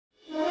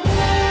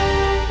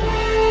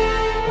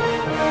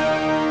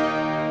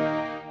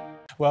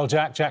Well,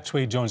 Jack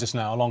Tweed joins us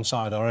now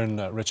alongside our own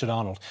Richard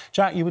Arnold.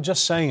 Jack, you were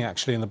just saying,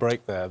 actually, in the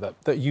break there,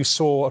 that you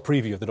saw a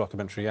preview of the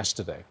documentary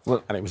yesterday.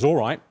 Well, and it was all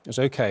right, it was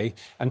OK,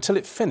 until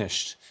it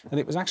finished. And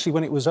it was actually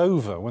when it was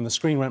over, when the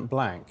screen went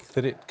blank,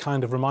 that it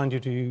kind of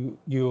reminded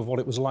you of what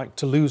it was like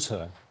to lose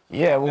her.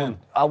 Yeah, well,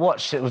 I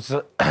watched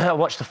I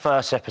watched the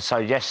first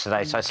episode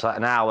yesterday, so it's like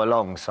an hour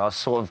long. So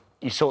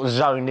you sort of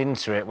zoned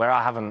into it, where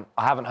I haven't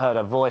heard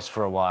her voice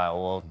for a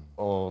while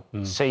or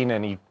seen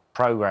any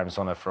programmes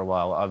on her for a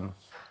while.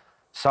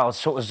 So I was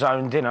sort of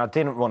zoned in. I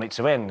didn't want it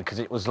to end because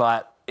it was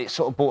like it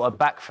sort of brought her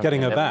back from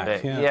getting her back.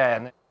 Bit. Yeah,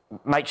 and it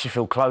makes you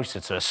feel closer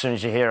to her as soon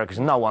as you hear her, because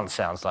no one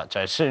sounds like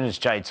Jade. As soon as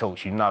Jade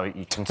talks, you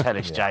can tell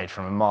it's Jade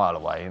from a mile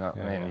away. You know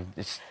what I mean?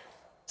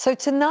 So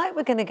tonight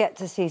we're going to get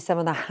to see some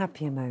of the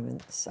happier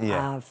moments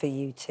for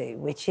you two,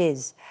 which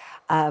is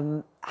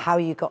how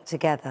you got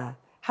together.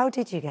 How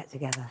did you get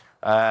together?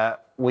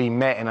 We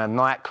met in a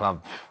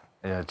nightclub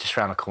just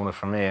round the corner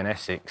from me in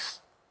Essex,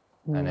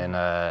 and then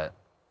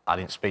I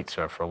didn't speak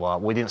to her for a while.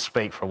 We didn't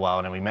speak for a while,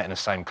 and then we met in the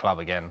same club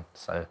again.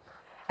 So.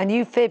 And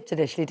you fibbed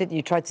initially, didn't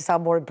you? Tried to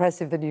sound more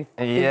impressive than you.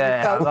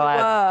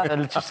 Yeah,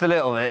 just a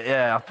little bit.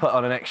 Yeah, I put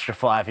on an extra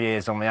 5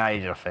 years on my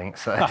age, I think.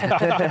 So,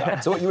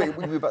 so what, you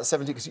were about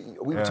 70? Because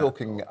we were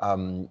talking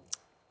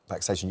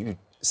backstage, and you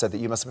said that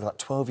you must have been like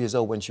 12 years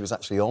old when she was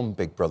actually on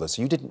Big Brother.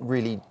 So you didn't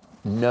really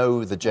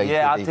know the Jade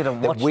Goody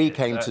that we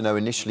came to know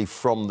initially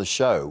from the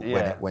show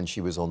when she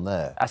was on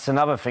there. That's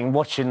another thing.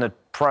 Watching the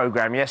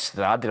programme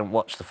yesterday, I didn't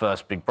watch the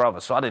first Big Brother,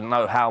 so I didn't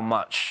know how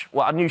much.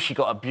 Well, I knew she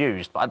got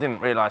abused, but I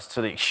didn't realise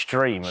to the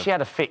extreme. She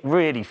had a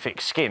really thick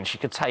skin. She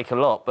could take a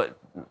lot, but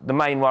the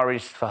main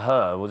worries for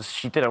her was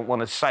she didn't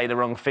want to say the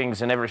wrong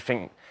things, and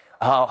everything.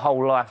 Her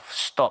whole life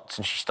stopped,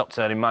 and she stopped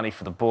earning money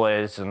for the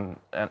boys, and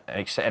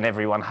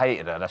everyone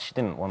hated her. She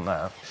didn't want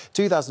that.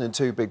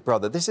 2002 Big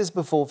Brother. This is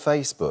before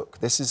Facebook.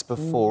 This is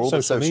before all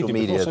the social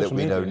media that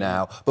we know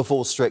now.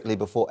 Before Strictly,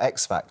 before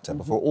X Factor,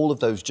 before all of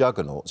those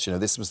juggernauts. You know,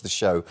 this was the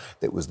show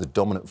that was the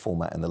dominant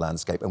format in the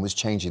landscape and was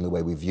changing the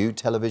way we viewed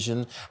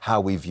television,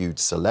 how we viewed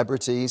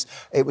celebrities.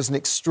 It was an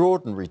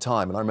extraordinary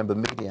time, and I remember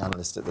media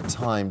analyst at the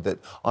time that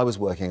I was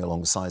working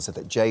alongside said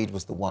that Jade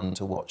was the one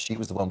to watch. She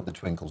was the one with the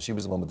twinkle. She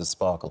was the one with the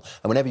sparkle.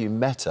 And whenever you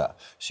met her,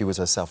 she was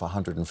herself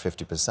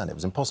 150%. It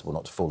was impossible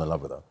not to fall in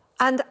love with her.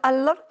 And a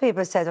lot of people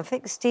have said, I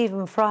think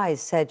Stephen Fry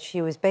said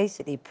she was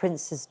basically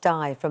Princess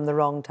Di from the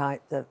wrong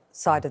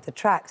side of the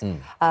tracks.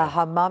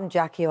 Her mum,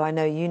 Jackie, who I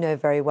know you know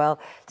very well,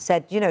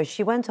 said, you know,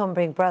 she went on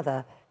Big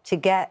Brother she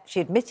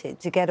admitted,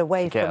 to get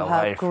away from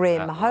her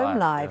grim home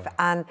life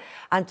and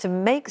to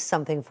make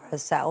something for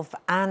herself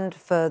and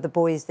for the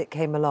boys that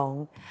came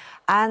along.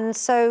 And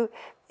so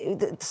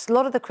a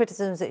lot of the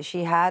criticisms that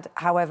she had,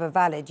 however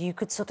valid, you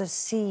could sort of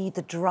see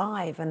the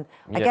drive, and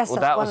I guess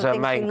that's one of the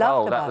things you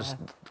loved about her.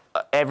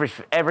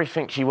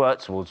 Everything she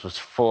worked towards was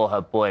for her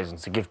boys and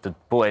to give the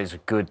boys a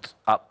good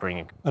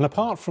upbringing. And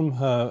apart from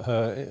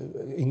her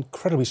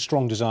incredibly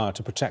strong desire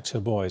to protect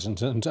her boys and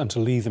to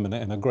leave them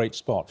in a great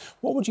spot,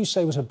 what would you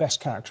say was her best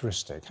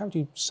characteristic? How would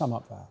you sum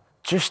up that?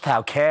 Just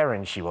how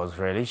caring she was,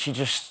 really.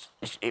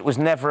 It was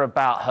never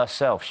about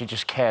herself. She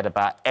just cared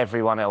about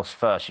everyone else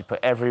first. She put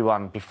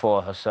everyone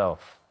before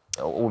herself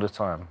all the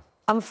time.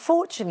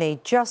 Unfortunately,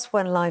 just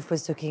when life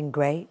was looking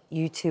great,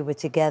 you two were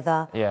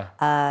together.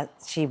 Yeah.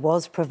 She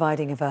was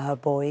providing for her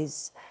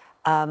boys.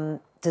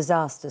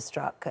 Disaster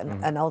struck,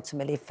 and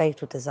ultimately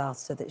fatal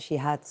disaster that she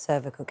had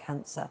cervical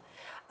cancer.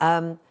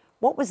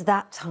 What was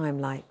that time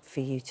like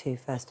for you two,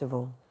 first of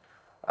all?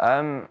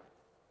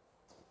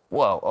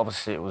 Well,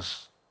 obviously it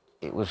was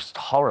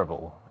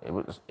horrible.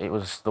 It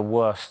was the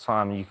worst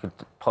time you could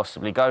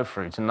possibly go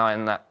through, to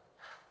knowing that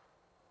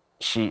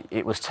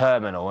it was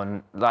terminal,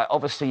 and like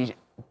obviously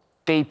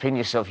deep in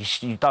yourself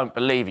you don't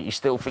believe it. You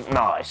still think,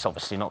 no, it's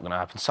obviously not going to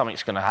happen.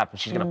 Something's going to happen.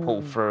 She's going to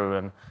pull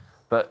through,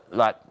 but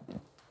like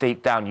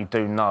deep down you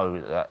do know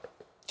that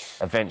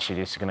eventually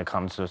this is going to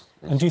come to your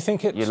life. Do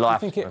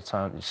you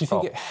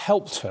think it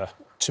helped her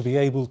to be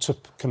able to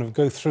kind of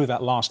go through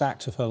that last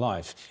act of her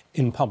life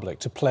in public,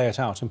 to play it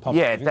out in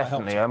public? Yeah,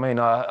 definitely. I mean,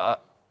 her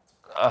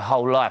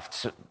whole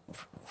life,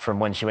 from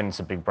when she went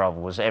into Big Brother,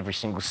 was every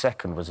single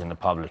second was in the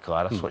public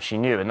eye. That's what she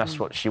knew, and that's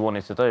what she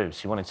wanted to do.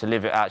 She wanted to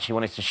live it out. She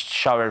wanted to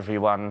show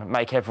everyone,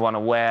 make everyone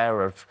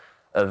aware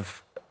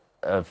of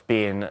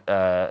being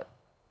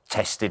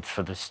tested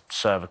for the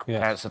cervical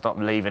cancer, not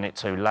leaving it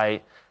too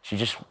late. She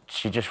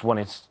just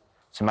wanted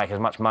to make as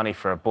much money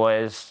for her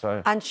boys.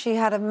 So. And she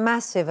had a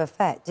massive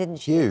effect, didn't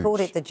she? Huge. She called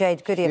it the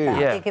Jade Goody effect.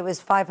 I think it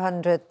was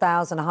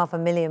 500,000,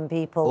 500,000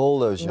 people all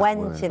those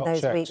went in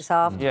those weeks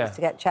afterwards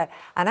to get checked.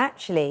 And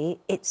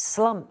actually, it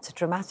slumped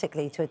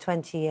dramatically to a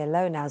 20-year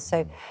low now.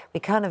 So we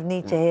kind of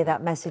need to hear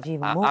that message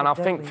even more. And I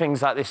think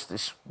things like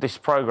this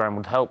programme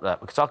would help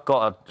that, because I've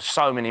got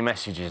so many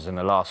messages in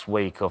the last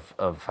week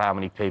of how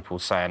many people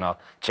saying, oh,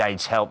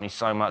 Jade's helped me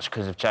so much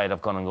because of Jade.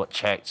 I've gone and got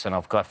checked and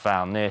I've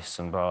found this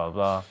and blah, blah,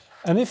 blah.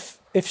 And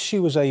if she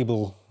was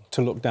able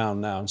to look down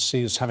now and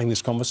see us having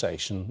this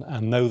conversation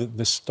and know that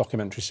this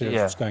documentary series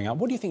is going out,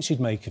 what do you think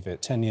she'd make of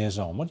it 10 years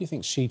on? What do you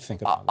think she'd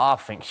think about it? I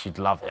think she'd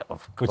love it,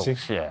 of course. Would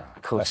she? Yeah,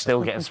 of course.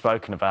 Still getting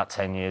spoken about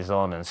 10 years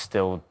on and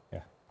still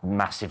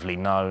massively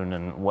known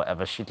and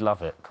whatever. She'd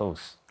love it, of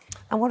course.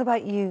 And what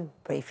about you,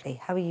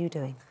 briefly? How are you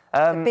doing?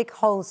 It's a big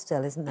hole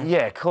still, isn't there?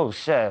 Yeah, of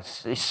course, yeah.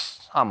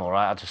 I'm all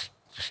right. I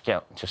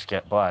just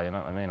get by, you know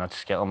what I mean? I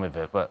just get on with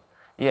it. But,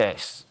 yeah,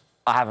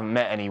 I haven't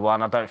met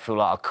anyone. I don't feel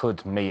like I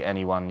could meet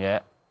anyone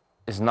yet.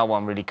 There's no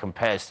one really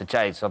compares to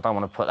Jade, so I don't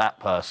want to put that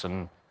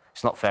person...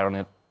 It's not fair on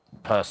the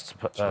person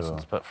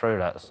to put through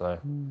that, so...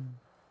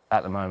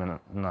 At the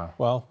moment, no.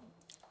 Well,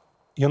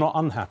 you're not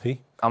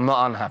unhappy. I'm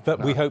not unhappy,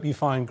 but we hope you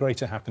find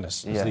greater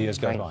happiness as the years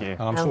go by. Thank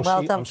you. And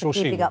well done for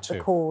keeping up the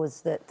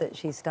cause that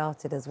she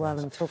started as well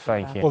and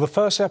talking about. you. Well, the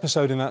first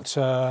episode in that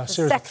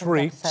series of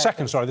 3...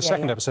 the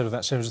second episode of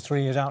that series of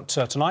 3 is out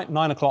tonight,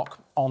 9 o'clock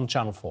on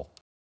Channel 4.